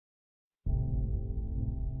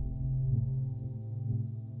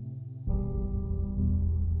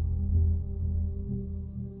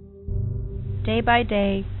day by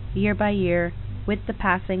day, year by year, with the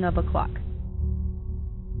passing of a clock.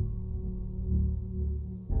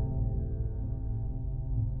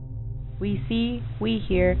 We see, we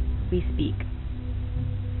hear, we speak.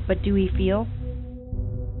 But do we feel?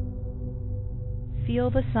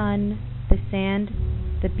 Feel the sun, the sand,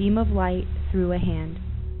 the beam of light through a hand.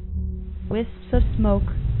 Wisps of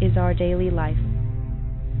smoke is our daily life,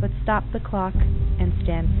 but stop the clock and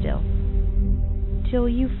stand still, till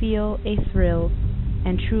you feel a thrill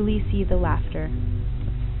and truly see the laughter,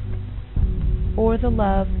 or the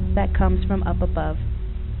love that comes from up above.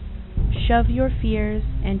 Shove your fears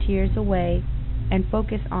and tears away and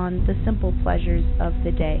focus on the simple pleasures of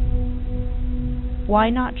the day. Why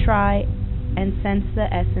not try and sense the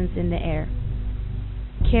essence in the air?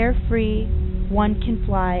 Carefree, one can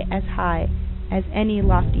fly as high as any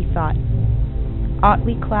lofty thought. Ought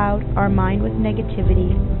we cloud our mind with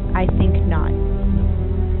negativity? I think not.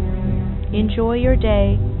 Enjoy your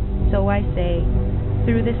day, so I say,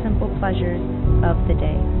 through the simple pleasures of the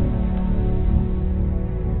day.